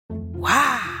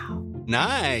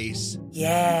Nice.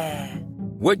 Yeah.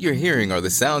 What you're hearing are the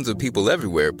sounds of people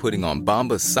everywhere putting on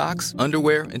Bombas socks,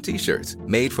 underwear, and T-shirts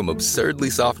made from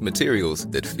absurdly soft materials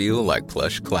that feel like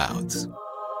plush clouds.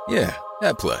 Yeah,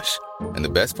 that plush. And the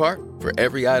best part? For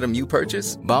every item you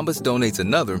purchase, Bombas donates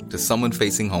another to someone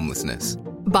facing homelessness.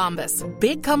 Bombas.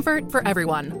 Big comfort for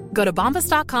everyone. Go to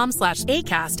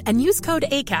bombas.com/ACAST and use code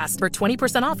ACAST for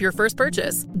 20% off your first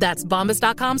purchase. That's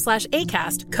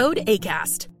bombas.com/ACAST. Code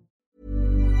ACAST.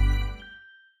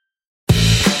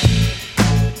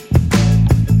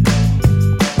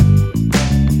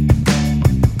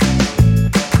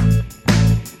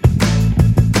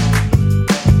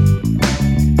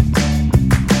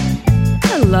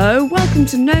 Hello, welcome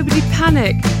to Nobody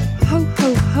Panic. Ho,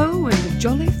 ho, ho, and a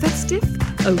jolly festive,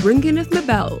 a ringing of my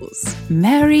bells.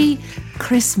 Merry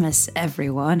Christmas,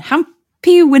 everyone.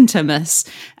 Happy Wintermas.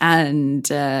 And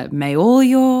may all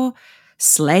your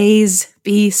sleighs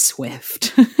be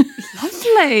swift.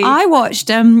 Lovely. I watched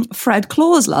Fred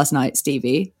Claus last night,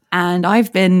 Stevie, and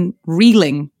I've been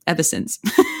reeling ever since.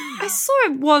 I saw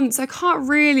it once, I can't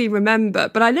really remember,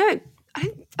 but I know I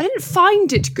didn't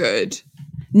find it good.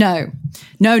 No.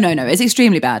 It's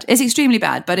extremely bad.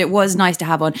 But it was nice to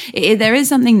have on. There is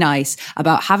something nice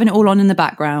about having it all on in the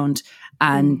background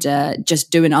and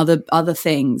just doing other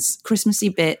things, Christmassy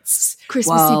bits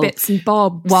and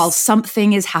bobs. While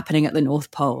something is happening at the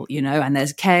North Pole, and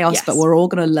there's chaos, yes. But we're all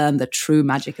going to learn the true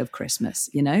magic of Christmas,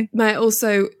 May I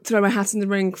also throw my hat in the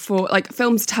ring for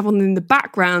films to have on in the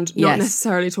background, not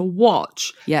necessarily to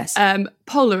watch. Yes.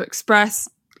 Polar Express,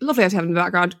 lovely to have in the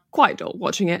background, quite dull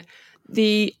watching it.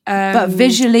 But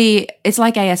visually, it's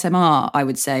like ASMR, I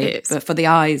would say, but for the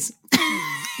eyes.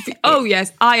 Oh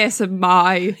yes,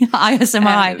 ISMI.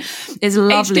 ISMI is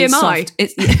lovely. HDMI. Soft.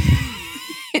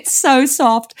 It's so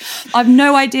soft. I've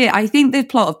no idea. I think the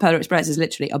plot of Polar Express is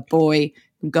literally a boy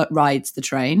who rides the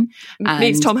train.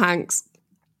 Meets Tom Hanks.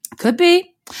 Could be.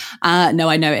 No,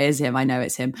 I know it is him. I know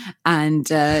it's him. And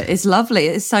it's lovely.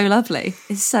 It's so lovely.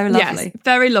 Yes,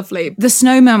 very lovely. The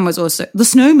snowman was also... The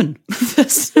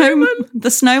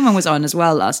snowman was on as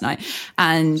well last night.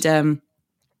 And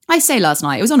I say last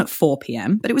night, it was on at 4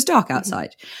 p.m, but it was dark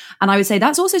outside. And I would say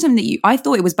that's also something that I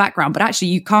thought it was background, but actually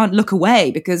you can't look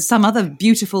away because some other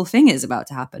beautiful thing is about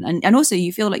to happen. And also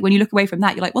you feel like when you look away from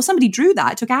that, you're like, well, somebody drew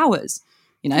that. It took hours.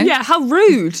 Yeah, how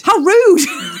rude.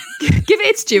 Give it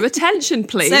its due attention,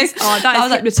 please. That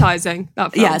is hypnotising,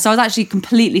 that film. Yeah, so I was actually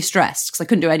completely stressed because I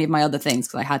couldn't do any of my other things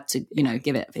because I had to,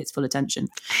 give it its full attention.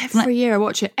 Every year I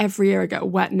watch it, every year I get a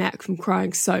wet neck from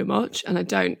crying so much, and it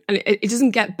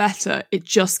doesn't get better, it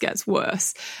just gets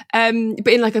worse. But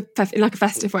in like a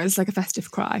festive way, it's like a festive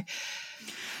cry.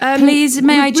 Please,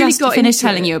 may I just finish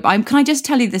telling you? Can I just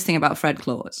tell you this thing about Fred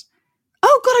Claus?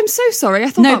 Oh God, I'm so sorry.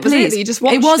 I thought that was it. That you just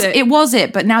watched it. It was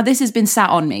it, but now this has been sat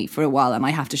on me for a while, and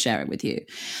I have to share it with you.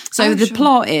 So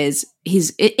plot is he's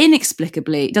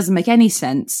inexplicably, it doesn't make any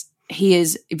sense.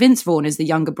 Vince Vaughn is the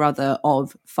younger brother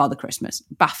of Father Christmas.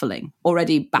 Baffling,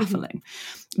 already baffling.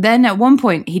 Mm-hmm. Then at one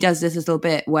point he does this little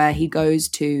bit where he goes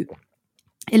to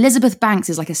Elizabeth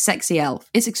Banks is like a sexy elf.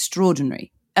 It's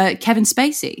extraordinary. Kevin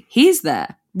Spacey, he's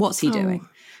there. What's he doing?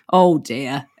 Oh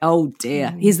dear.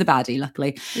 He's the baddie,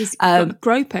 luckily. He's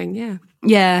groping, yeah.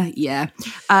 Yeah.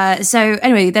 So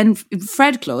anyway, then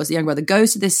Fred Claus, the young brother,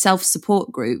 goes to this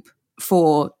self-support group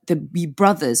for the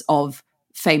brothers of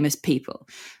famous people.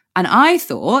 And I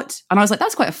thought, and I was like,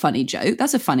 that's quite a funny joke.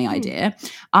 That's a funny idea.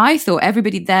 I thought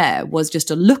everybody there was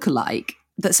just a lookalike,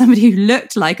 that somebody who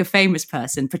looked like a famous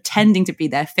person pretending to be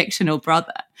their fictional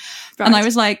brother. Right. And I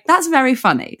was like, that's very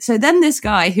funny. So then this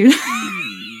guy who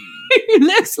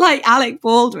looks like Alec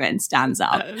Baldwin stands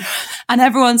up and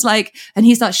everyone's like, and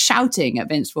he starts shouting at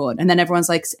Vince Vaughn, and then everyone's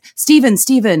like, Stephen,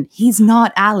 he's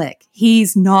not Alec.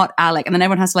 And then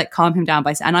everyone has to like calm him down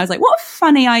and I was like, what a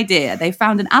funny idea. They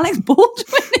found an Alec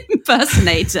Baldwin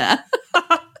impersonator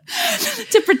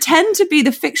to pretend to be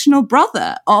the fictional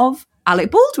brother of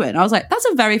Alec Baldwin. I was like, that's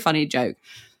a very funny joke.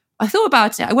 I thought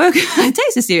about it. I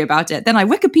texted Stevie about it. Then I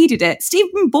Wikipedia'd it.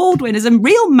 Stephen Baldwin is a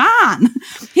real man.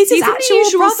 He's his actual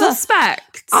usual brother.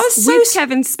 Suspect. I was with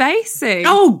Kevin Spacey.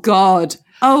 Oh God.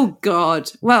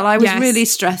 Well, I was really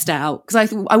stressed out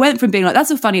because I went from being like, that's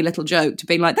a funny little joke to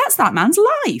being like, that's that man's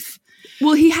life.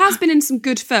 Well, he has been in some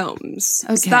good films.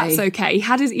 Okay. So that's okay. He's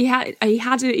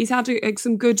had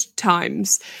some good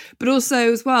times, but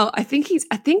also as well, I think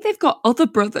they've got other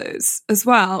brothers as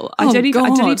well. God. So you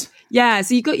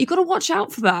got to watch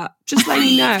out for that. Just letting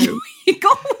you know. You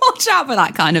got to watch out for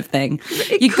that kind of thing.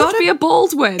 You could be a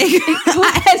Baldwin.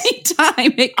 At any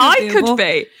time, I could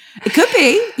be. It could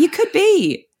be. You could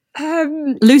be.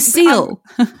 Lucille.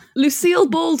 Lucille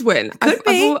Baldwin. Could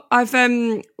be.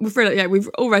 We've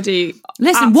already.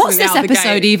 Listen, what's this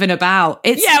episode even about?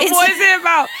 What is it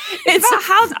about? It's about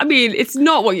how. I mean, it's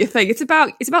not what you think. It's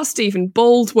about Stephen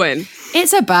Baldwin.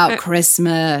 It's about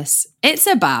Christmas. It's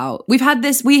about. We had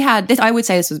this. I would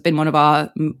say this has been one of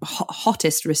our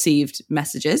hottest received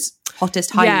messages.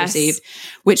 Highly received,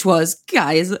 which was,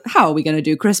 guys, how are we going to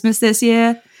do Christmas this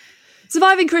year?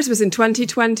 Surviving Christmas in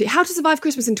 2020. How to survive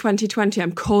Christmas in 2020.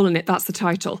 I'm calling it. That's the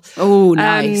title. Oh,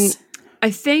 nice.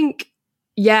 I think,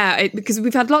 because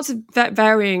we've had lots of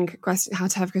varying questions. How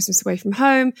to have Christmas away from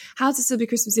home. How to still be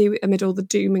Christmassy amid all the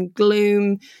doom and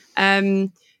gloom.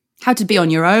 How to be on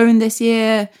your own this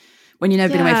year when you've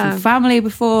never been away from family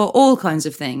before. All kinds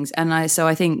of things. And I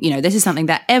think, this is something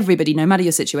that everybody, no matter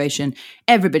your situation,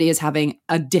 everybody is having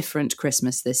a different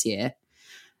Christmas this year.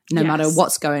 No matter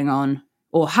what's going on.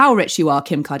 Or how rich you are,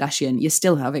 Kim Kardashian, you're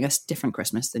still having a different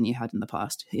Christmas than you had in the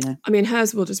past, I mean,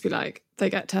 hers will just be like, they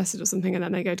get tested or something and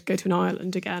then they go to an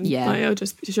island again. Yeah. Like,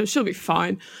 she'll be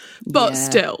fine. But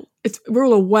still, we're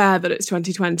all aware that it's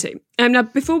 2020. Now,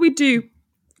 before we do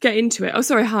get into it,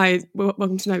 hi,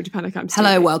 welcome to Nobody Panic. I'm Stevie.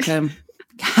 Hello, welcome.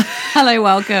 Hello,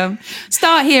 welcome.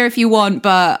 Start here if you want,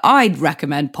 but I'd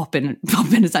recommend popping.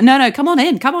 No, come on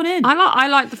in. I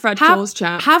like the Fred Claus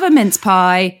chat. Have a mince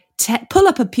pie, pull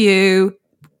up a pew,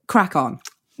 crack on.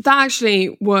 That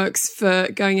actually works for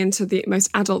going into the most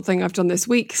adult thing I've done this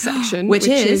week section, which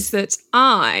is that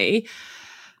I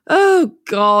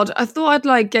thought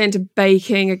I'd get into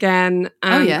baking again.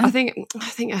 And I think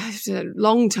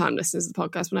long time listeners of the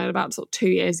podcast, when I had about 2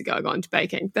 years ago, I got into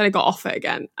baking. Then I got off it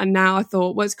again. And now I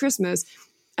thought, well, it's Christmas.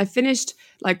 I finished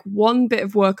one bit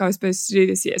of work I was supposed to do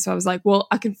this year. So I was like, well,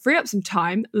 I can free up some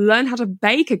time, learn how to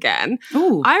bake again.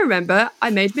 Ooh. I remember I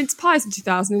made mince pies in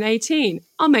 2018.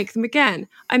 I'll make them again.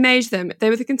 I made them. They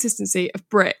were the consistency of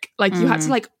brick. You had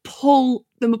to pull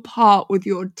them apart with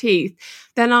your teeth.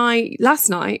 Then last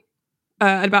night,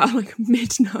 at about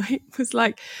midnight, was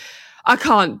like, I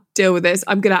can't deal with this.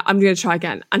 I'm gonna try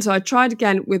again. And so I tried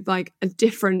again with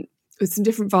with some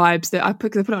different vibes that I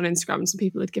put it on Instagram, and some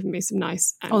people had given me some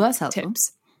nice that's helpful.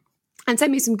 Tips and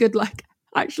sent me some good,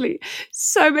 actually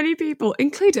so many people,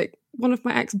 including one of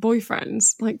my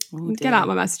ex-boyfriends, get out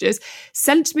my messages,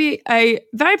 sent me a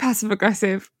very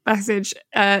passive-aggressive message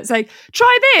saying,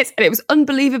 try this. And it was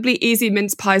unbelievably easy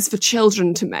mince pies for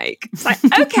children to make. It's like,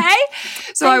 okay.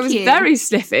 So I was very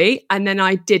sniffy, and then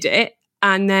I did it.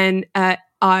 And then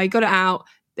I got it out,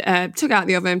 took it out of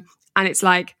the oven, and it's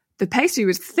the pastry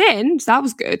was thin, so that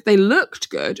was good. They looked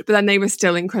good, but then they were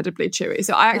still incredibly chewy.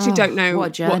 So I actually don't know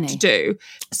what to do.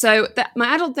 So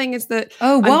my adult thing is that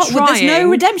there's no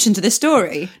redemption to this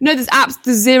story. No, there's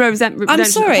zero redemption. I'm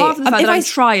sorry. Apart from the fact that I'm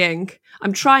trying.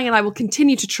 I'm trying, and I will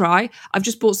continue to try. I've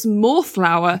just bought some more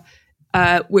flour,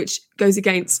 which goes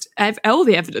against all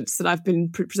the evidence that I've been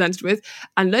presented with.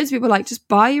 And loads of people are like, just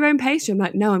buy your own pastry. I'm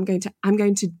like, no, I'm going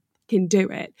to do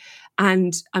it.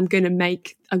 And I'm going to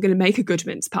make a good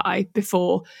mince pie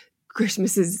before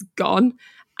Christmas is gone.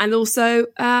 And also,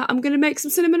 I'm going to make some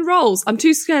cinnamon rolls. I'm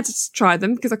too scared to try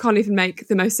them because I can't even make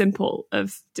the most simple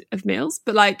of meals.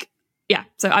 But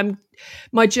so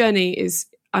my journey is,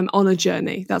 I'm on a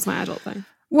journey. That's my adult thing.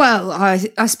 Well, I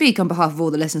speak on behalf of all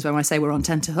the listeners when I say we're on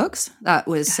tenterhooks. That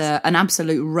was an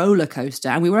absolute roller coaster.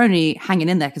 And we were only hanging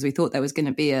in there because we thought there was going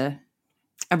to be a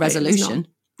resolution.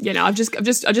 I've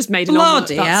just made an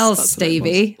bloody hell,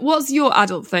 Stevie. What's your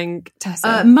adult thing,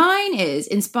 Tessa? Mine is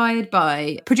inspired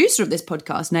by producer of this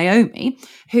podcast, Naomi,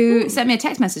 who sent me a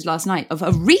text message last night of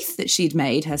a wreath that she'd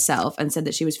made herself and said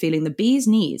that she was feeling the bee's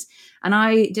knees. And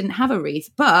I didn't have a wreath,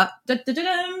 but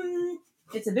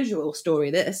it's a visual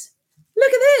story, this.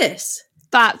 Look at this.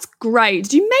 That's great.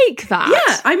 Did you make that?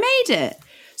 Yeah, I made it.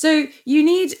 So you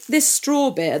need this straw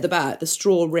bit at the back, the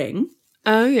straw ring.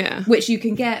 Oh, yeah. Which you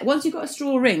can get, once you've got a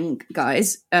straw ring,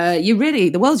 guys,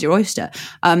 the world's your oyster.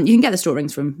 You can get the straw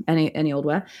rings from any old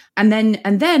where. And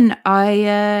then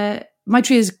my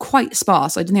tree is quite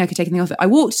sparse. I didn't think I could take anything off it. I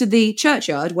walked to the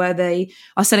churchyard where they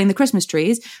are selling the Christmas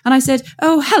trees. And I said,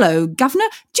 oh, hello, governor.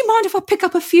 Do you mind if I pick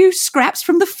up a few scraps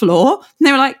from the floor? And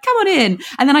they were like, come on in.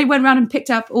 And then I went around and picked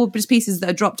up all these pieces that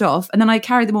had dropped off. And then I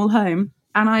carried them all home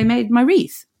and I made my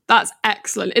wreath. That's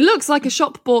excellent. It looks like a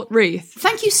shop bought wreath.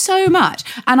 Thank you so much.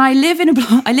 And I live in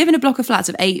a block of flats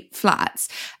of 8 flats,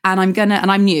 and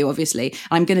I'm new, obviously. And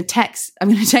I'm gonna text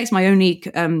my only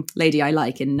lady I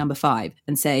like in number 5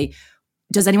 and say,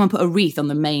 does anyone put a wreath on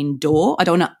the main door? I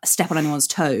don't want to step on anyone's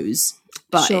toes,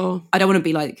 but sure. I don't want to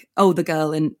be like, oh,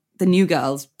 the new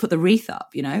girls put the wreath up,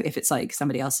 if it's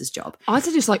somebody else's job. I'd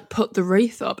say just put the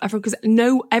wreath up, because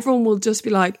everyone will just be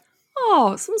like,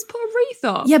 Oh, someone's put a wreath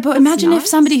up. Yeah, but That's imagine if nice.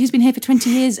 somebody who's been here for 20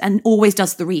 years and always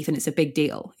does the wreath and it's a big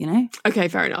deal, you know? Okay,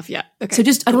 fair enough. Yeah. Okay. So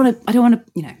just, I don't want to,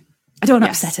 you know, I don't want to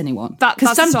Yes. upset anyone. That's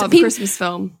the start of a Christmas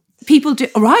film. People do,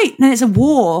 right? And it's a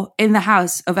war in the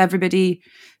house of everybody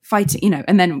fighting, you know,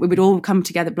 and then we would all come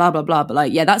together, blah, blah, blah. But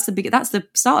like, yeah, that's the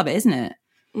start of it, isn't it?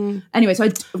 Anyway, so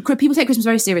people take Christmas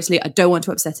very seriously. I don't want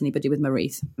to upset anybody with my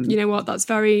wreath. You know what? That's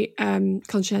very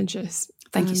conscientious.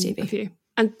 Thank you, Stevie. Of you.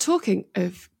 And talking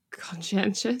of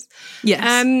conscientious,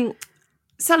 Yes.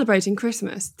 Celebrating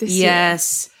Christmas this year.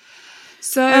 Yes.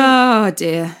 So, Oh,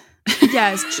 dear.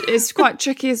 yeah, it's quite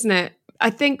tricky, isn't it? I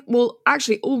think, well,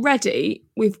 actually,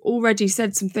 we've already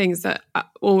said some things that,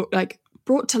 or like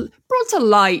brought to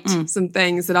light some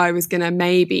things that I was going to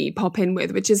maybe pop in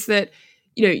with, which is that,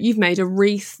 you know, you've made a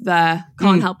wreath there,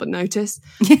 can't help but notice.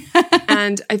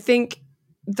 And I think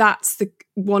that's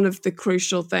one of the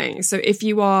crucial things. So if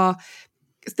you are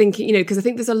thinking, you know, because I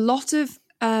think there's a lot of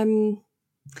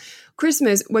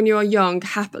Christmas when you're young,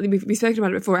 we've spoken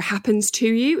about it before, it happens to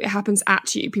you, it happens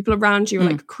at you. People around you are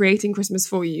like creating Christmas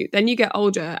for you. Then you get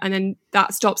older and then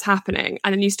that stops happening.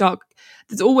 And then you start,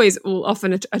 there's always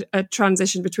often a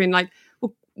transition between like,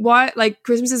 well, why, like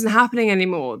Christmas isn't happening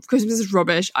anymore. Christmas is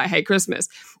rubbish. I hate Christmas.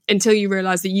 Until you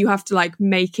realize that you have to like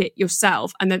make it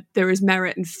yourself and that there is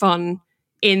merit and fun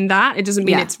in that. It doesn't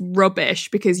mean it's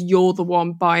rubbish because you're the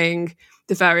one buying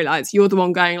the fairy lights. You're the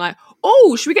one going like,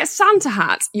 oh, should we get Santa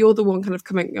hats? You're the one kind of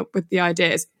coming up with the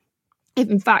ideas. If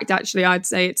in fact, actually, I'd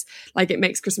say it's like it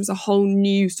makes Christmas a whole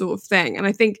new sort of thing. And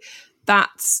I think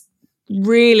that's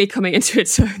really coming into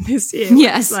its own this year.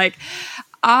 Yes. It's like,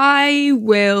 I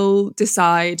will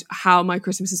decide how my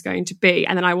Christmas is going to be.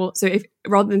 And then I will, so if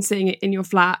rather than sitting in your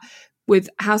flat with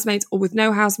housemates or with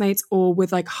no housemates or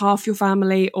with like half your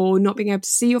family or not being able to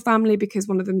see your family because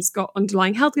one of them's got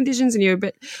underlying health conditions and you're a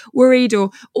bit worried or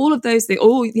all of those things,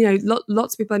 or, you know,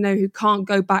 lots of people I know who can't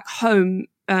go back home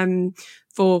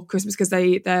for Christmas because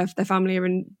their family are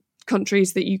in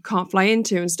countries that you can't fly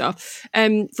into and stuff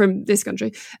from this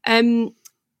country.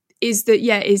 Is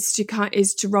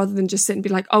to rather than just sit and be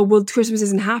like, oh, well, Christmas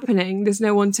isn't happening, there's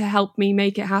no one to help me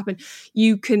make it happen.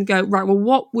 You can go, right, well,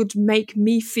 what would make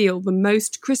me feel the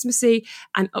most Christmassy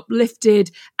and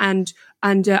uplifted and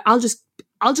I'll just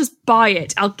buy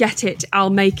it, I'll get it,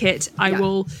 I'll make it, I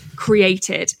will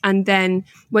create it. And then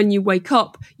when you wake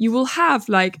up, you will have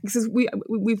like, because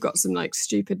we've got some like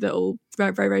stupid little,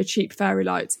 very, very, very cheap fairy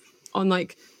lights on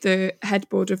like the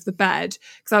headboard of the bed,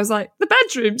 because I was like, the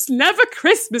bedroom's never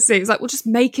Christmassy. It's like, well, just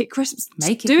make it Christmas.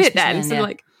 Do it then. So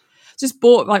like, just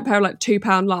bought like a pair of like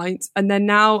 £2 lights, and then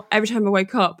now every time I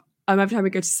wake up, every time we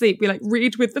go to sleep, we like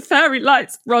read with the fairy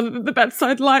lights rather than the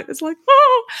bedside light. It's like,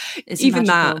 oh, It's even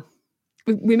magical.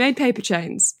 that. We made paper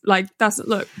chains. Like that's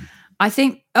look. I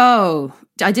think, I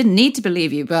didn't need to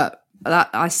believe you, but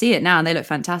I see it now and they look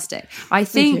fantastic. I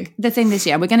think the thing this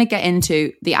year, we're going to get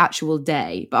into the actual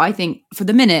day, but I think for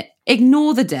the minute,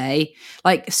 ignore the day.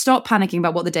 Like, stop panicking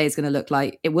about what the day is going to look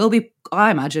like. It will be, I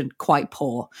imagine, quite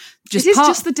poor. Just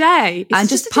the day. It's and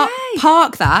just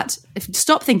park that.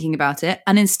 Stop thinking about it,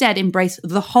 and instead embrace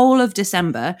the whole of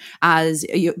December as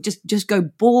you just go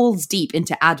balls deep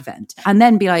into Advent, and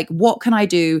then be like, what can I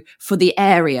do for the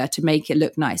area to make it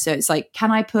look nice? So it's like,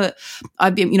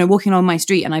 I've been, walking on my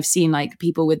street and I've seen like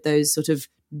people with those sort of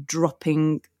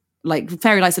dropping like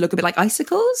fairy lights that look a bit like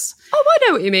icicles. Oh, I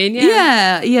know what you mean.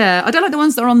 Yeah. I don't like the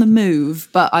ones that are on the move,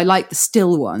 but I like the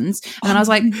still ones. And then I was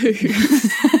like,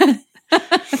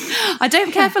 I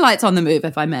don't care for lights on the move,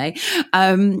 if I may.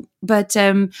 But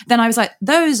then I was like,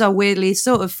 those are weirdly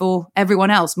sort of for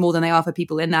everyone else more than they are for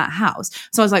people in that house.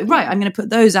 So I was like, right, I'm going to put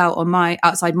those out on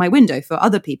outside my window for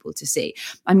other people to see.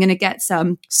 I'm going to get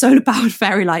some solar powered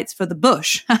fairy lights for the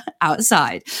bush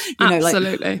outside.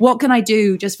 Absolutely. Like, what can I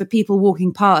do just for people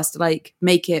walking past to like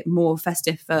make it more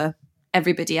festive for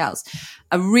everybody else?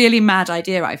 A really mad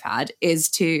idea I've had is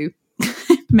to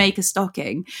make a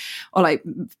stocking, or like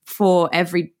for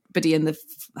everybody in the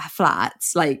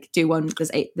flats, like do one,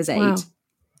 there's eight. Wow.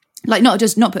 Like not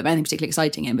put anything particularly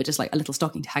exciting in, but just like a little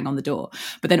stocking to hang on the door,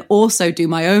 but then also do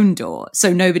my own door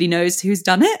so nobody knows who's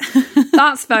done it.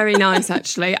 That's very nice,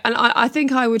 actually. And I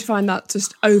think I would find that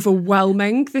just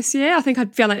overwhelming this year. I think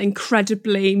I'd feel like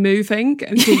incredibly moving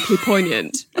and deeply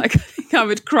poignant. Like I think I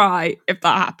would cry if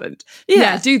that happened.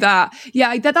 Yeah, do that.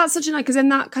 Yeah, that's such a nice, because in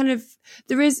that kind of,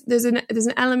 there's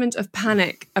an element of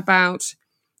panic about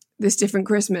this different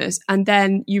Christmas, and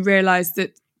then you realise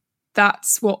that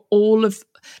that's what all of,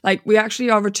 like, we actually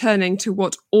are returning to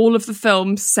what all of the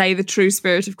films say the true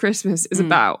spirit of Christmas is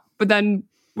about. But then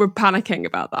were panicking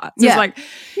about that. So it's like,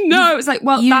 no, it's like,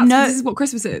 well, this is what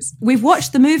Christmas is. We've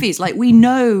watched the movies. Like, we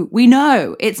know.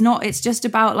 It's just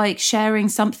about like sharing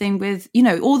something with, you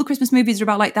know, all the Christmas movies are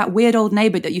about like that weird old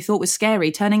neighbor that you thought was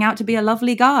scary turning out to be a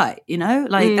lovely guy, you know?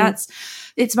 Like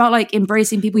it's about like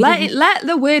embracing people. Let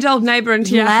the weird old neighbor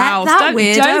into your house. Don't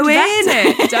vet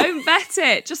it. Don't vet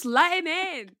it. Just let him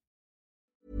in.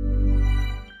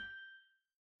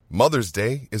 Mother's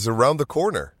Day is around the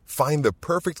corner. Find the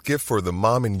perfect gift for the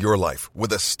mom in your life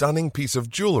with a stunning piece of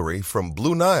jewelry from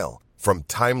Blue Nile. From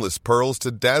timeless pearls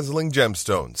to dazzling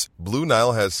gemstones, Blue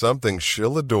Nile has something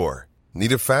she'll adore.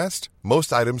 Need it fast?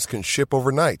 Most items can ship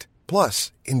overnight.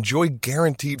 Plus, enjoy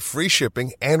guaranteed free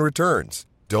shipping and returns.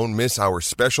 Don't miss our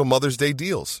special Mother's Day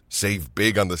deals. Save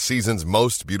big on the season's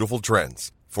most beautiful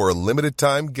trends. For a limited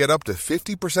time, get up to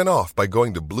 50% off by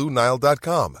going to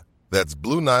BlueNile.com. That's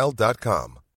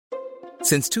BlueNile.com.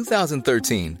 Since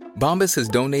 2013, Bombas has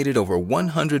donated over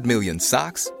 100 million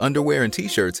socks, underwear, and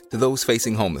T-shirts to those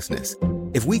facing homelessness.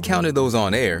 If we counted those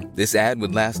on air, this ad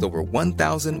would last over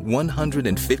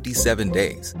 1,157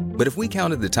 days. But if we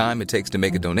counted the time it takes to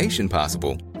make a donation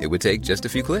possible, it would take just a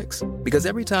few clicks. Because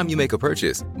every time you make a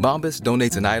purchase, Bombas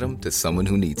donates an item to someone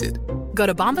who needs it. Go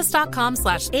to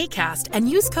bombas.com/ACAST and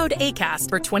use code ACAST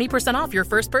for 20% off your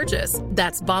first purchase.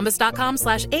 That's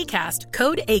bombas.com/ACAST,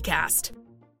 code ACAST.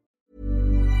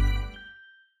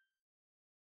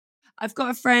 I've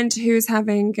got a friend who's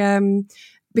having,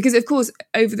 because of course,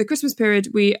 over the Christmas period,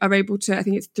 we are able to, I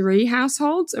think it's 3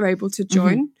 households are able to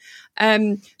join.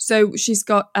 So she's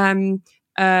got,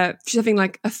 she's having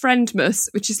like a friendmas,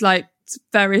 which is like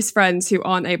various friends who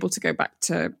aren't able to go back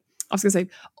to, I was going to say,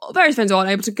 various friends aren't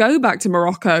able to go back to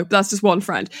Morocco, but that's just one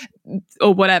friend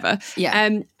or whatever. Yeah.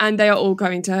 And they are all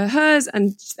going to hers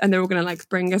and they're all going to like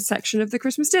bring a section of the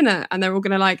Christmas dinner and they're all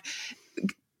going to like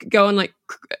go on like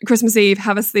Christmas Eve,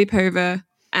 have a sleepover,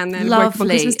 and then wake up on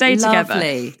Christmas Day together.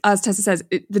 As Tessa says,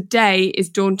 the day is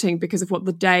daunting because of what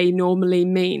the day normally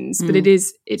means, but it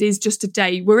is just a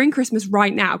day. We're in Christmas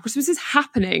right now. Christmas is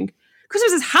happening.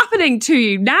 Christmas is happening to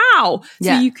you now.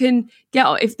 So you can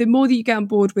if the more that you get on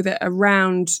board with it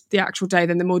around the actual day,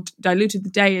 then the more diluted the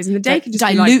day is. And the day can just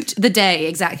dilute the day,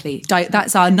 exactly.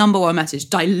 That's our number one message.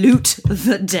 Dilute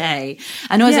the day.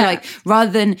 And also like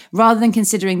rather than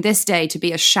considering this day to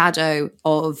be a shadow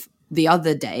of the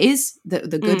other days,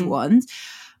 the good ones.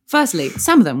 Firstly,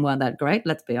 some of them weren't that great,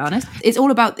 let's be honest. It's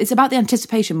about the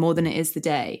anticipation more than it is the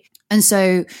day. And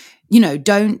so, you know,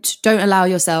 don't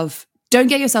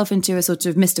get yourself into a sort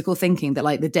of mystical thinking that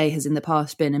like the day has in the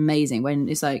past been amazing when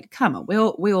it's like, come on, we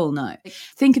all know.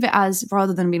 Think of it as,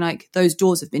 rather than being like, those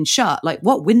doors have been shut, like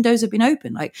what windows have been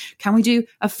open? Like, can we do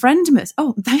a friendmas?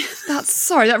 Oh,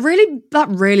 that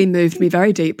really moved me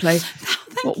very deeply.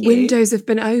 What windows have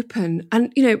been open?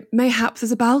 And, you know, mayhaps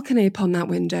there's a balcony upon that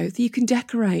window that you can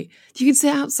decorate. You can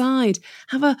sit outside,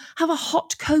 have a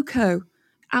hot cocoa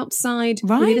outside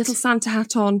with your little Santa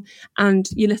hat on and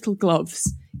your little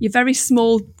gloves. You're very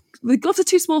small. The gloves are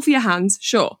too small for your hands,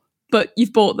 sure, but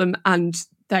you've bought them and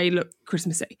they look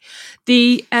Christmassy.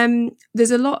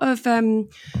 There's a lot of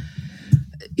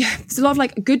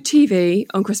like good TV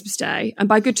on Christmas Day, and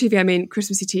by good TV I mean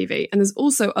Christmassy TV. And there's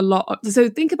also a lot of, so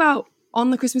think about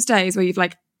on the Christmas days where you've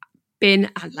like been,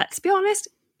 and let's be honest,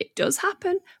 it does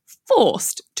happen,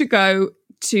 forced to go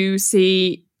to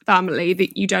see family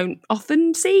that you don't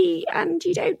often see and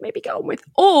you don't maybe get on with,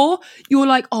 or you're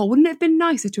like, oh, wouldn't it have been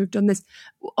nicer to have done this?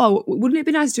 Oh, wouldn't it have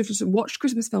been nicer to have just watched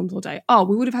Christmas films all day? Oh,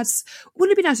 wouldn't it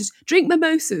be nicer to drink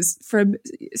mimosas from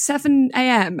 7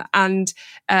 a.m. and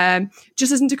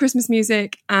just listen to Christmas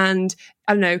music and,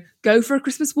 I don't know, go for a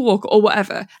Christmas walk or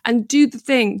whatever, and do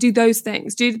those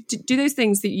things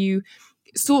that you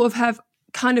sort of have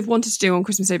kind of wanted to do on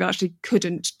Christmas Day but actually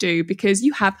couldn't do because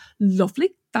you have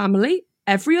lovely family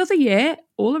every other year,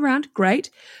 all around, great.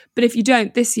 But if you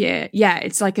don't this year,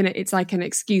 it's like an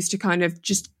excuse to kind of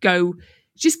just go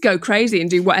crazy and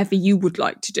do whatever you would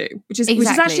like to do, which is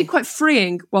actually quite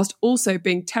freeing, whilst also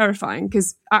being terrifying,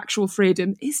 because actual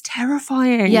freedom is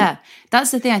terrifying. Yeah, that's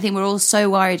the thing. I think we're all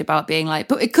so worried about being like,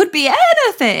 but it could be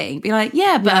anything. Be like,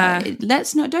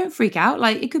 don't freak out.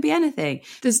 Like, it could be anything.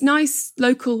 There's nice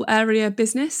local area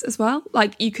business as well.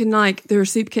 Like, you can there are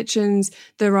soup kitchens.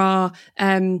 There are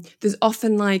there's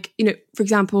often like, you know, for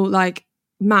example, like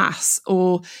mass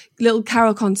or little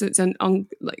carol concerts and on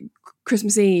like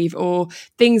Christmas Eve, or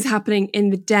things happening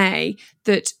in the day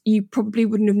that you probably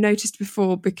wouldn't have noticed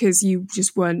before because you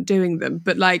just weren't doing them.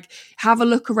 But like, have a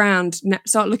look around,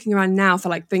 start looking around now for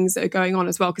like things that are going on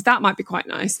as well, because that might be quite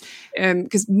nice.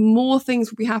 Because more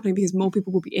things will be happening because more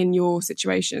people will be in your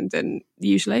situation than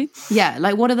usually. Yeah,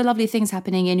 like what are the lovely things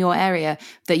happening in your area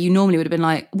that you normally would have been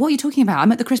like, what are you talking about?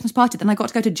 I'm at the Christmas party, then I got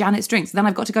to go to Janet's Drinks, then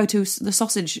I've got to go to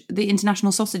the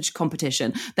international sausage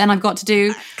competition, then I've got to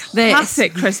do this.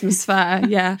 Classic Christmas fair,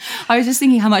 yeah. I was just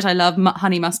thinking how much I love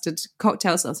honey mustard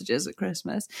cocktail sausages at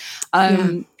Christmas.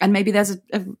 And maybe there's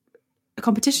a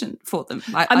competition for them.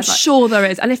 I'm sure there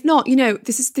is. And if not,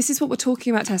 this is what we're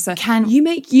talking about, Tessa. Can you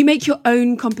make your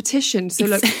own competition? So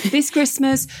look, this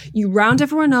Christmas, you round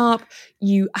everyone up,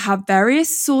 you have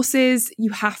various sources,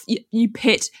 you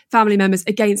pit family members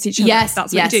against each other. Yes,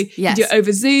 that's what you do. Yes. You do it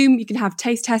over Zoom, you can have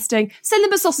taste testing, send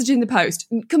them a sausage in the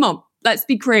post. Come on. Let's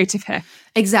be creative here.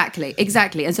 Exactly.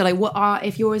 And so like,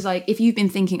 if you've been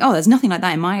thinking, oh, there's nothing like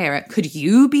that in my area, could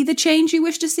you be the change you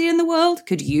wish to see in the world?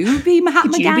 Could you be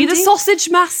Mahatma Gandhi? Could you be the sausage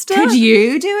master? Could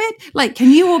you do it? Like,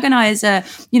 can you organise a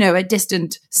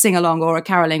distant sing-along or a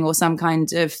caroling or some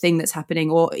kind of thing that's happening?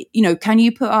 Or, can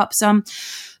you put up some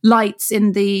lights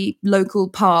in the local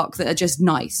park that are just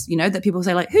nice, that people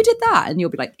say like, who did that? And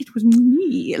you'll be like, it was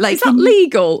me. Like, is that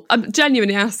legal? I'm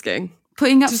genuinely asking.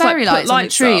 Putting up fairy lights on a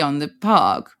tree on the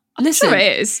park. Listen, I'm sure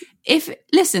it is.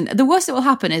 The worst that will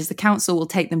happen is the council will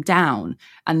take them down,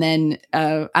 and then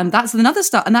and that's another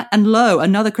start, and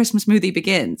another Christmas movie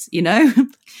begins.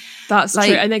 That's true.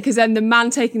 And then because then the man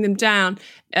taking them down,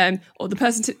 or the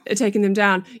person taking them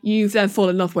down, you've then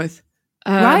fallen in love with,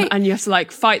 right? And you have to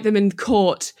like fight them in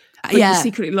court. But you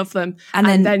secretly love them,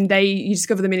 and then you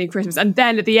discover the meaning of Christmas, and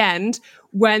then at the end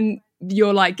when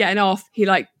you're like getting off, he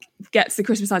like gets the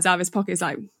Christmas lights out of his pocket. It's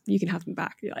like, you can have them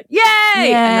back. You're like,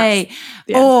 yay!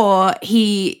 Or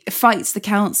he fights the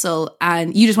council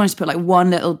and you just wanted to put like one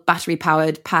little battery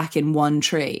powered pack in one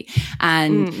tree,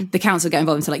 and the council get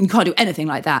involved and say like, you can't do anything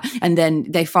like that. And then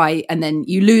they fight, and then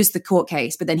you lose the court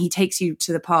case, but then he takes you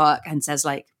to the park and says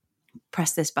like,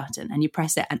 press this button, and you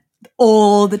press it and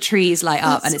all the trees light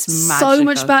up. And it's magical. So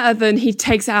much better than he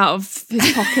takes it out of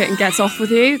his pocket and gets off with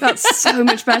you. That's so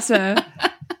much better.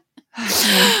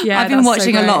 I've been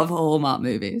watching a lot of Hallmark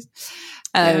movies.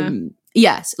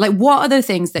 Yes, like what are the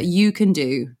things that you can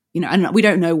do? And we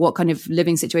don't know what kind of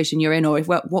living situation you're in, or if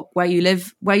where you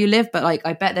live, but like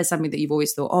I bet there's something that you've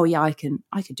always thought, oh yeah, I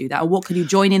could do that. Or what can you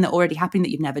join in that already happening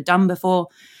that you've never done before?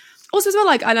 Also as well,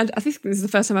 like, and I think this is the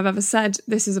first time I've ever said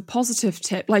this is a positive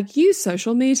tip, like use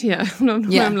social media.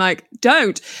 I'm like,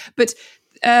 don't. But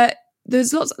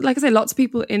there's lots of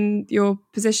people in your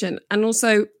position, and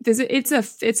also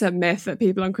it's a myth that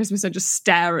people on Christmas don't just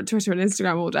stare at Twitter and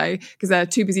Instagram all day because they're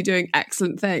too busy doing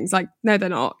excellent things. Like, no, they're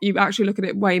not. You actually look at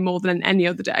it way more than any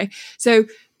other day. So,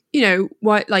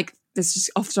 why, like, this is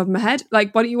just off the top of my head,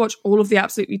 like, why don't you watch all of the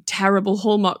absolutely terrible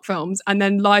Hallmark films and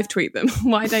then live tweet them?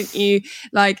 Why don't you,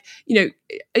 like,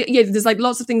 there's like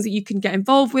lots of things that you can get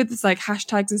involved with. There's like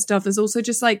hashtags and stuff. There's also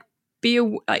just like be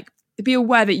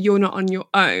aware that you're not on your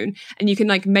own, and you can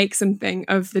like make something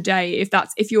of the day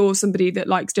if you're somebody that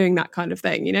likes doing that kind of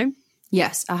thing,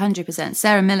 Yes, 100%.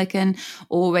 Sarah Millican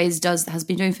has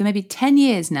been doing for maybe 10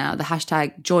 years now the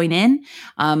hashtag join in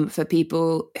for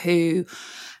people who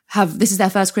this is their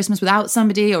first Christmas without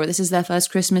somebody, or this is their first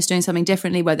Christmas doing something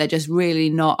differently, where they're just really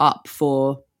not up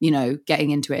for,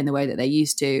 getting into it in the way that they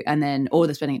used to, or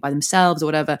they're spending it by themselves or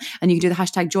whatever. And you can do the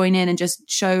hashtag join in and just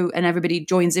show, and everybody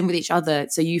joins in with each other.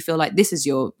 So you feel like this is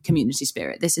your community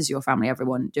spirit. This is your family,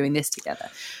 everyone doing this together.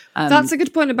 That's a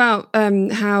good point about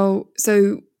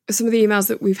so some of the emails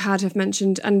that we've had have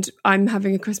mentioned, and I'm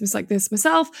having a Christmas like this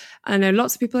myself. I know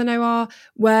lots of people I know are,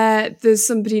 where there's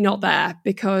somebody not there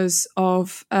because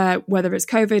of whether it's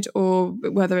COVID or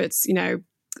whether it's,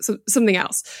 something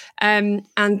else. And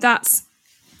that's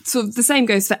sort of the same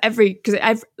goes for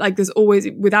because there's always,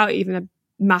 without even a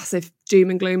massive doom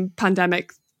and gloom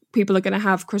pandemic, people are going to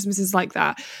have Christmases like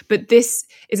that. But this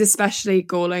is especially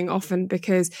galling often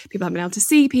because people haven't been able to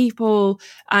see people,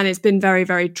 and it's been very,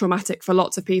 very traumatic for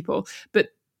lots of people. But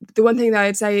the one thing that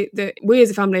I'd say that we as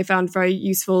a family have found very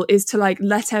useful is to like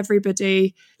let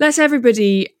everybody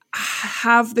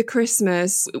have the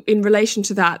Christmas in relation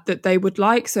to that they would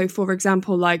like. So for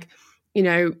example, like,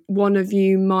 one of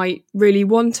you might really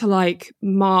want to like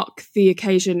mark the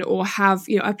occasion, or have,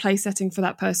 a place setting for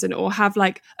that person, or have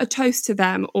like a toast to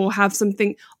them, or have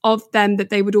something of them that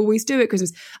they would always do at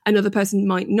Christmas. Another person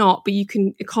might not, but you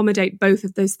can accommodate both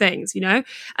of those things, And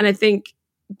I think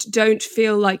don't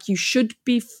feel like you should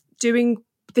be doing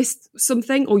this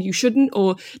something, or you shouldn't,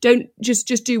 or don't just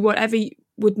do whatever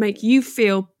would make you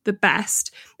feel the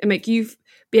best and make you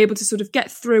be able to sort of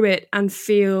get through it and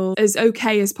feel as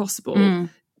okay as possible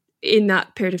in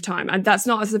that period of time. And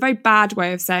it's a very bad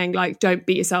way of saying, like, don't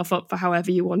beat yourself up for however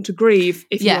you want to grieve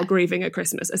if you are grieving at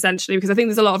Christmas, essentially, because I think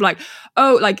there's a lot of like,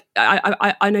 oh, like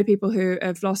I know people who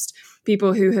have lost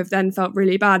people who have then felt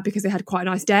really bad because they had quite a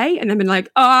nice day and then been like,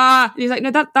 he's like,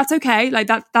 no, that's okay, like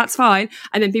that's fine.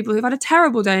 And then people who've had a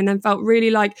terrible day and then felt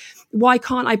really like, why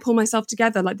can't I pull myself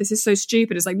together, like this is so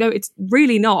stupid. It's like, no, it's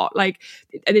really not, like,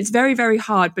 and it's very, very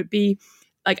hard, but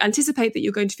anticipate that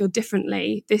you're going to feel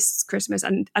differently this Christmas,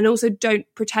 and also don't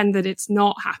pretend that it's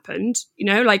not happened,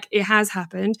 like it has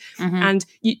happened. And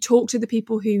you talk to the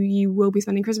people who you will be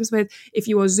spending Christmas with. If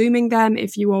you are Zooming them,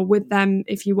 if you are with them,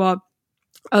 if you are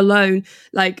alone,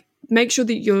 like make sure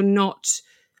that you're not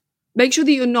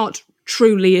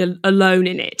truly alone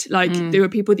in it. Like there are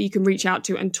people that you can reach out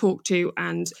to and talk to.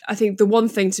 And I think the one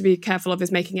thing to be careful of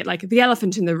is making it like the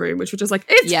elephant in the room, which was just like,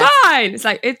 it's fine. It's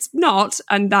like, it's not.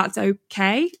 And that's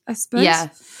okay, I suppose. Yeah,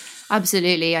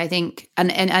 absolutely. I think,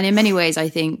 and in many ways, I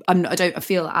think I don't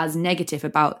feel as negative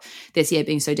about this year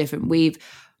being so different. We've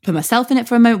put myself in it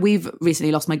for a moment. We've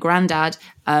recently lost my granddad,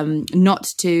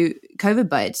 not to COVID,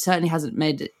 but it certainly hasn't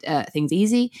made things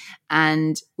easy.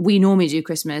 And we normally do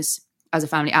Christmas as a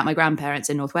family at my grandparents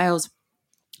in North Wales,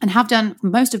 and have done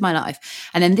most of my life.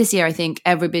 And then this year, I think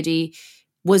everybody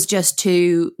was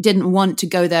didn't want to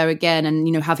go there again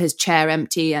and, have his chair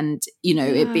empty. And,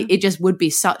 it just would be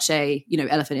such a,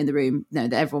 elephant in the room,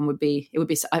 that everyone it would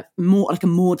be more like a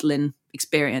maudlin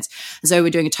experience. And so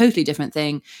we're doing a totally different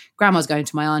thing. Grandma's going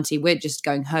to my auntie. We're just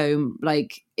going home.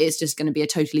 Like, it's just going to be a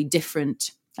totally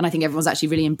different. And I think everyone's actually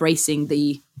really embracing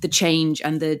the change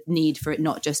and the need for it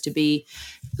not just to be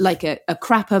like a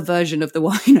crapper version of a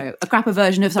crapper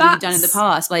version of something you've done in the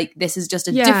past. Like, this is just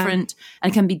a different,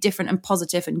 and can be different and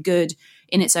positive and good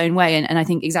in its own way. And I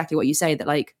think exactly what you say, that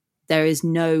like there is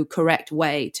no correct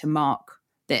way to mark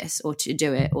this or to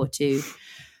do it or to,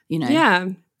 Yeah.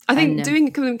 I think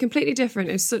doing something completely different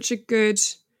is such a good,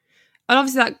 and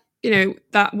obviously that,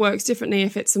 that works differently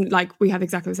if it's like we have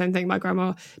exactly the same thing. My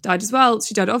grandma died as well.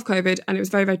 She died of COVID, and it was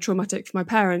very, very traumatic for my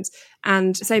parents.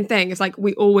 And same thing. It's like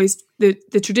we always, the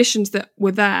traditions that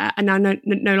were there are now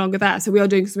no longer there. So we are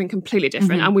doing something completely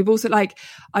different. And we've also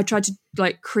I tried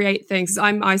to create things.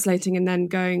 I'm isolating and then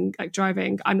going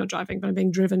driving. I'm not driving, but I'm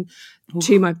being driven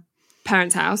to my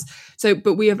parents' house. So,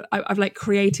 but I've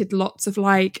created lots of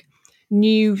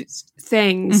new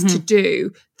things to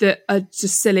do that are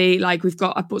just silly. I've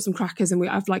bought some crackers and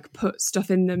I've put stuff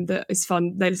in them that is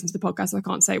fun. They listen to the podcast, so I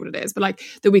can't say what it is, but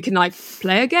that we can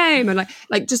play a game and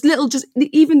just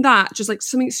even that, just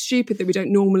something stupid that we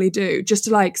don't normally do, just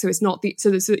to so it's not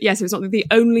so it's not the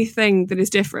only thing that is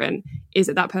different is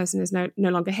that person is no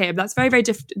longer here. But that's very, very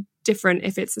different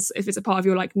if it's a part of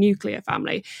your nuclear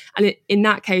family. And in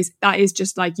that case, that is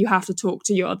just you have to talk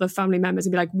to your other family members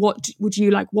and be like, what would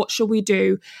you what shall we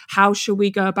do? How shall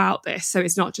we go about this? So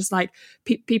it's not just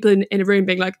people in a room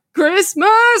being like,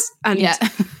 Christmas, and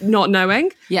not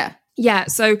knowing. Yeah,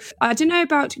 so I don't know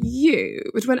about you,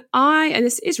 but and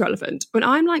this is relevant, when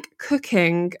I'm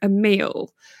cooking a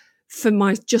meal for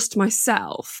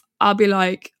myself, I'll be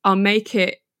I'll make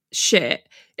it shit.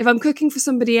 If I'm cooking for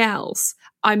somebody else,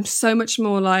 I'm so much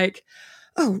more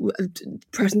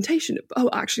presentation. Oh,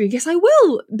 actually, yes, I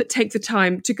will, but take the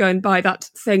time to go and buy that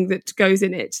thing that goes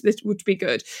in it that would be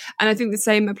good. And I think the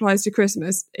same applies to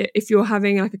Christmas. If you're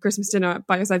having a Christmas dinner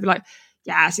by yourself, you're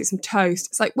I see some toast.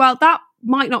 It's well, that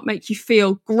might not make you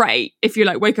feel great if you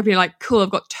wake up and you're cool,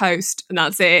 I've got toast and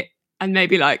that's it, and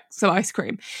maybe some ice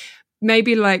cream.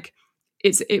 Maybe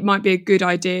it might be a good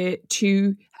idea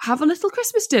to have a little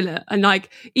Christmas dinner, and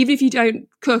even if you don't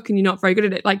cook and you're not very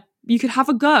good at it, you could have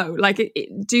a go,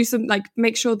 do some,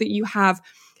 make sure that you have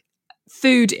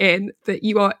food in that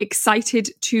you are excited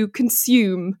to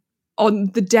consume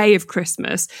on the day of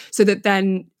Christmas, so that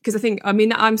then, because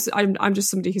I'm just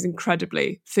somebody who's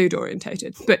incredibly food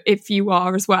orientated, but if you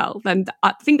are as well, then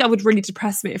I think that would really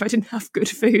depress me if I didn't have good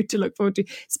food to look forward to,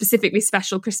 specifically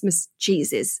special Christmas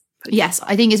cheeses. Yes,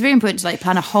 I think it's very important to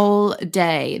plan a whole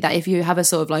day, that if you have a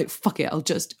sort of fuck it, I'll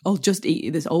just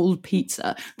eat this old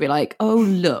pizza. Be oh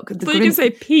look, you can say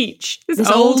peach. This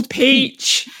old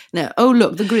peach. No, oh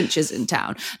look, the Grinch is in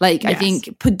town. Yes. I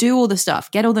think do all the stuff,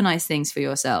 get all the nice things for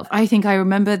yourself. I think I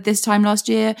remember this time last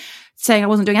year saying I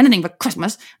wasn't doing anything for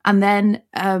Christmas, and then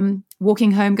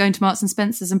walking home, going to Marks and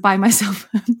Spencer's and buying myself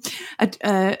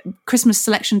a Christmas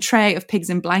selection tray of pigs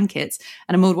in blankets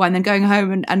and a mulled wine, then going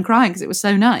home and crying because it was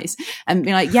so nice, and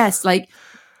being yes,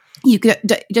 you could,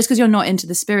 just because you're not into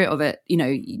the spirit of it,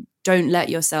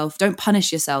 don't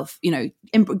punish yourself,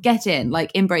 get in,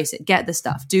 like embrace it, get the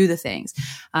stuff, do the things,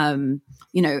 and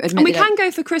we can go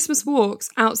for Christmas walks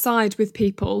outside with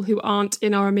people who aren't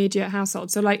in our immediate household.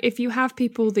 So like if you have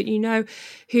people that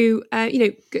who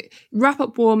wrap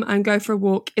up warm and go for a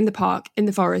walk in the park, in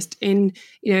the forest, in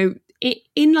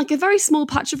like a very small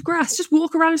patch of grass, just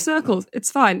walk around in circles,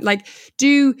 it's fine. Like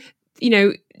do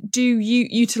you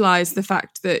utilize the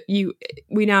fact that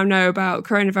we now know about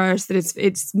coronavirus, that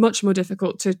it's much more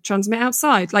difficult to transmit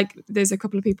outside? Like there's a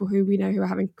couple of people who we know who are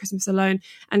having Christmas alone,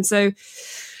 and so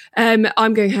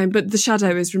I'm going home, but the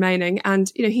shadow is remaining,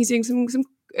 and he's doing some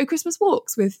Christmas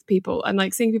walks with people and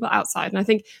like seeing people outside. And I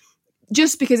think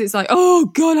just because it's like, oh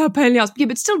god, how pain in the ass,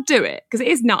 but still do it because it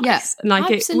is nice, and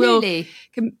like absolutely.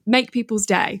 Can make people's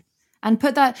day. And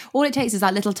put that, all it takes is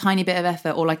that little tiny bit of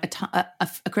effort, or like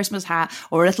a Christmas hat,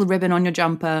 or a little ribbon on your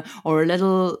jumper, or a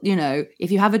little,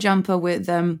 if you have a jumper with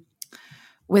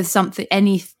something,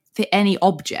 any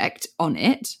object on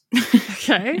it.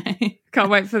 Okay.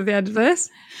 Can't wait for the end of this.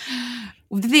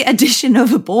 With the addition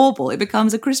of a bauble, it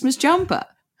becomes a Christmas jumper.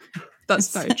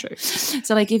 That's very true.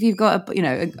 So like if you've got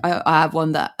I have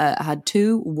one that had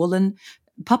 2 woolen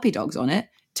puppy dogs on it.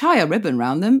 Tie a ribbon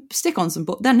around them, stick on some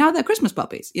now they're Christmas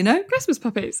puppies, Christmas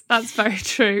puppies. That's very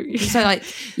true. So like,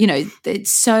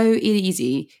 it's so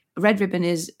easy. Red ribbon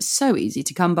is so easy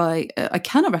to come by. I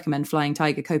cannot recommend Flying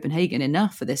Tiger Copenhagen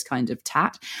enough for this kind of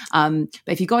tat. But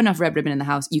if you've got enough red ribbon in the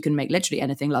house, you can make literally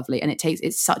anything lovely. And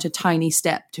it's such a tiny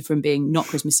step from being not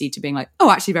Christmassy to being like,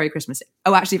 oh, actually very Christmassy.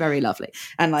 Oh, actually very lovely.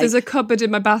 And like, there's a cupboard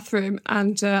in my bathroom,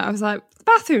 and I was like, the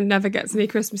bathroom never gets any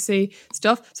Christmassy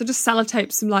stuff, so just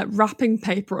sellotape some like wrapping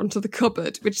paper onto the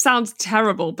cupboard, which sounds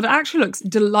terrible, but it actually looks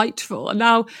delightful. And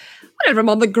now whenever I'm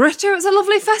on the gritter, it's a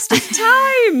lovely festive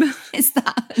time. Is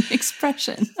that an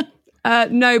expression?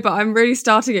 No, but I'm really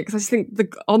starting it because I just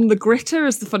think on the gritter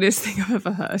is the funniest thing I've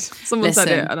ever heard. Someone said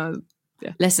it, and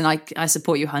Listen, I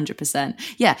support you 100%.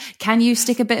 Yeah. Can you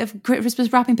stick a bit of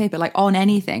Christmas wrapping paper like on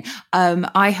anything?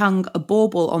 I hung a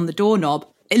bauble on the doorknob.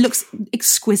 It looks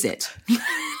exquisite.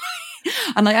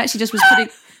 And I actually just was putting...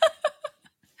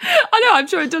 I know, I'm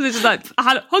sure it does. It's just like,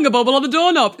 I hung a bauble on the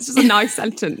doorknob. It's just a nice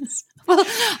sentence. Well,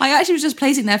 I actually was just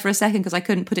placing there for a second because I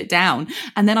couldn't put it down.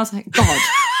 And then I was like, God,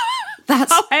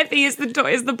 that's... How heavy is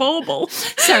the bauble?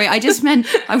 Sorry, I just meant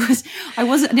I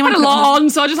wasn't... I had a lot on,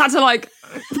 so I just had to like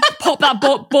pop that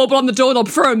bauble on the doorknob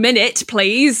for a minute,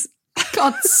 please.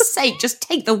 God's sake, just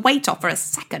take the weight off for a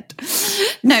second.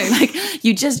 No, like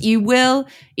you will,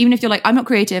 even if you're like, I'm not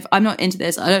creative, I'm not into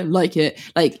this, I don't like it,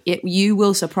 you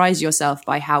will surprise yourself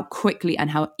by how quickly and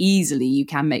how easily you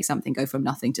can make something go from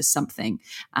nothing to something.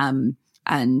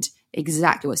 And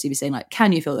exactly what Stevie's saying, like,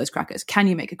 can you fill those crackers? Can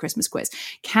you make a Christmas quiz?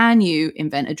 Can you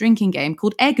invent a drinking game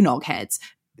called Eggnog Heads?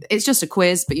 It's just a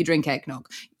quiz, but you drink eggnog.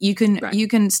 You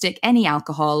can stick any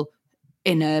alcohol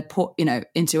in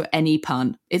into any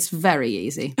pun. It's very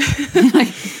easy.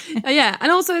 Yeah,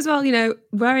 and also as well,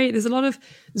 there's a lot of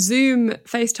Zoom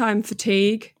FaceTime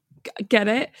fatigue. Get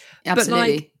it?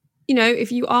 Absolutely. But like,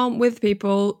 if you aren't with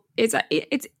people,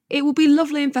 it will be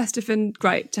lovely and festive and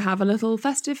great to have a little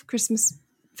festive Christmas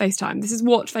FaceTime. This is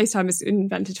what FaceTime is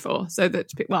invented for, so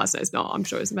that, well, so it's not, I'm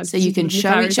sure it's invented. So you can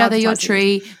show each other your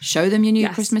tree, show them your new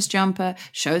Christmas jumper,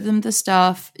 show them the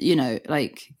stuff, I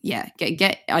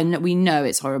know, we know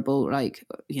it's horrible, like,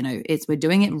 we're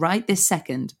doing it right this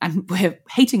second, and we're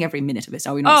hating every minute of it,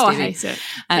 are we not, Stevie? I hate it.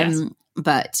 Yes.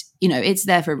 But, it's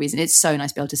there for a reason. It's so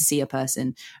nice to be able to see a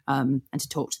person and to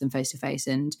talk to them face to face,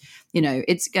 and,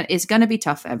 it's going to be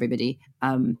tough for everybody,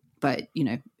 but,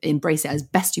 embrace it as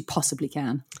best you possibly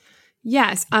can.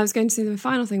 Yes, I was going to say the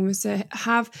final thing was to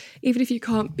have, even if you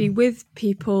can't be with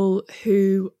people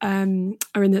who are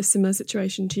in a similar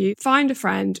situation to you, find a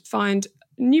friend, find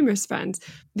numerous friends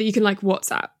that you can like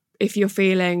WhatsApp if you're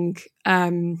feeling a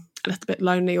little bit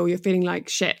lonely or you're feeling like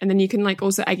shit. And then you can like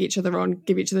also egg each other on,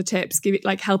 give each other tips,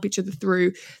 help each other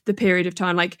through the period of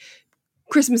time, like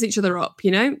Christmas each other up,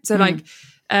 So like,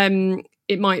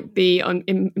 it might be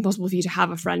impossible for you to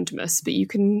have a friendmas, but you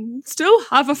can still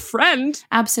have a friend.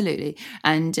 Absolutely.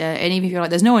 And even if you're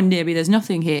like, there's no one near me, there's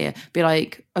nothing here, be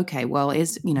like, okay, well,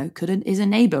 is a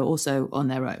neighbour also on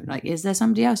their own? Like, is there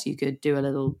somebody else you could do a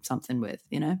little something with,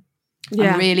 Yeah.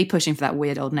 I'm really pushing for that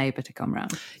weird old neighbour to come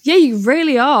round. Yeah, you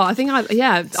really are. I think,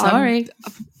 Sorry.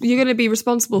 You're going to be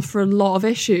responsible for a lot of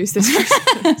issues this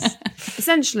Christmas.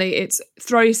 Essentially, it's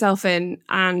throw yourself in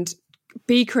and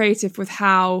be creative with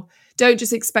how... Don't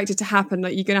just expect it to happen.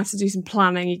 Like, you're going to have to do some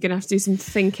planning. You're going to have to do some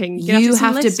thinking. You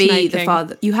have to be the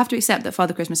father. You have to accept that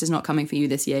Father Christmas is not coming for you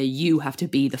this year. You have to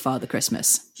be the Father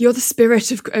Christmas. You're the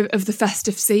spirit of the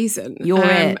festive season. You're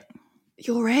it.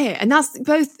 you're it. And that's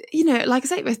both, you know, like I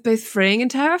say, both freeing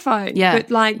and terrifying. Yeah.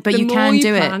 But like, but the you more can you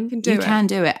do plan, it. can do you it. can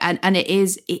do it. And it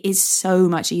is so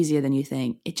much easier than you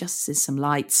think. It just is some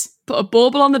lights. Put a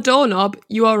bauble on the doorknob,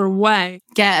 you are away.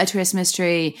 Get a Christmas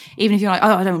tree. Even if you're like,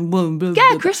 oh, I don't want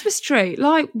Get a Christmas tree.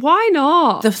 Like, why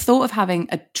not? The thought of having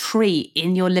a tree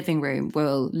in your living room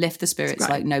will lift the spirits great.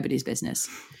 like nobody's business.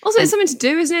 Also, it's something to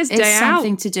do, isn't it? It's day out.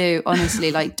 Something to do,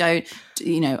 honestly. Like, don't,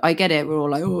 you know, I get it. We're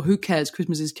all like, oh, who cares?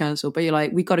 Christmas is cancelled. But you're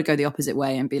like, we've got to go the opposite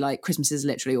way and be like, Christmas is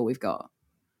literally all we've got.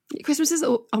 Christmas is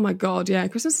all, oh my God, yeah.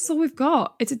 Christmas is all we've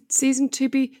got. It's a season to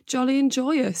be jolly and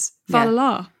joyous. Fa la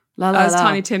la. La la As la.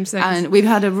 Tiny Tim sings. And we've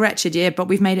had a wretched year, but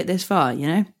we've made it this far, you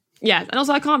know? Yeah, and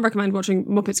also I can't recommend watching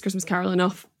Muppets Christmas Carol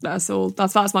enough. That's all.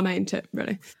 That's my main tip,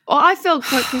 really. Well, I feel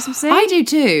quite Christmassy. I do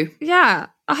too. Yeah,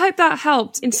 I hope that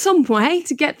helped in some way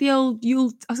to get the old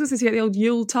Yule. I was going to say to get the old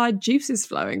Yuletide juices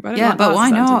flowing, but I don't like but that why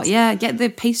not? sentence. Yeah, get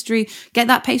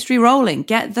that pastry rolling,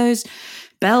 get those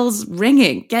bells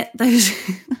ringing, get those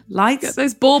lights. Get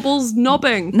those baubles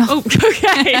knobbing. No. Oh,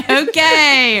 okay.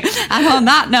 Okay. And on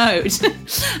that note,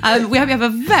 we hope you have a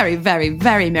very, very,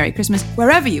 very Merry Christmas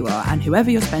wherever you are and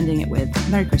whoever you're spending it with.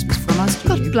 Merry Christmas from us to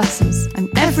you. God bless us. And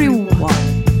everyone.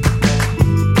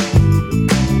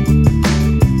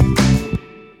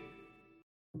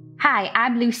 Hi,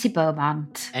 I'm Lucy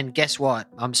Beaumont. And guess what?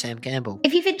 I'm Sam Campbell.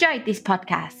 If you've enjoyed this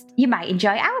podcast, you might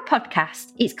enjoy our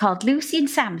podcast. It's called Lucy and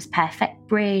Sam's Perfect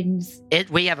Brains.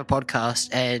 We have a podcast,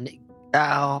 and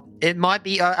it might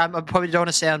be. I probably don't want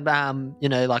to sound,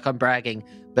 like I'm bragging,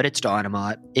 but it's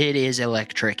dynamite. It is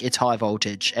electric. It's high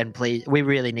voltage, and please, we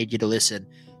really need you to listen.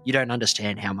 You don't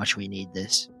understand how much we need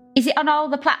this. Is it on all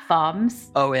the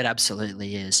platforms? Oh, it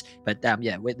absolutely is. But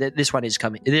this one is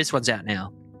coming. This one's out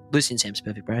now. Lucy and Sam's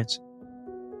Perfect Brains.